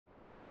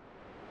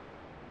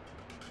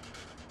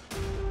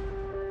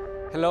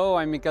Hello,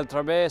 I'm Miquel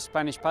Trave,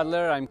 Spanish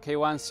paddler. I'm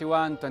K1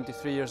 C1,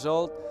 23 years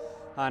old,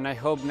 and I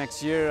hope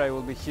next year I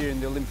will be here in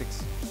the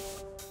Olympics.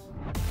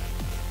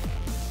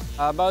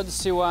 About the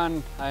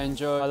C1, I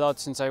enjoy a lot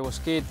since I was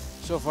a kid.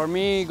 So for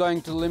me,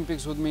 going to the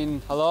Olympics would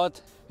mean a lot.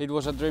 It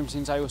was a dream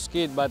since I was a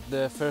kid, but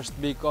the first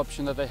big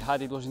option that I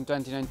had, it was in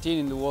 2019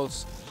 in the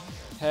Worlds.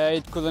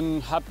 It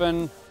couldn't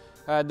happen.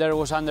 There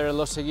was Ander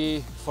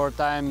Elosegui,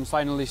 four-time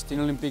finalist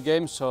in Olympic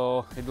Games,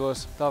 so it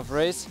was a tough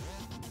race.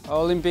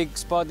 Olympic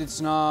spot,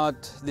 it's not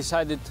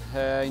decided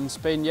in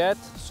Spain yet,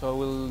 so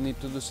we'll need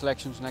to do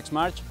selections next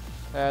March.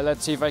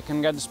 Let's see if I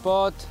can get the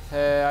spot.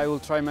 I will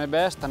try my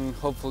best and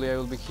hopefully I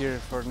will be here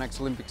for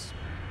next Olympics.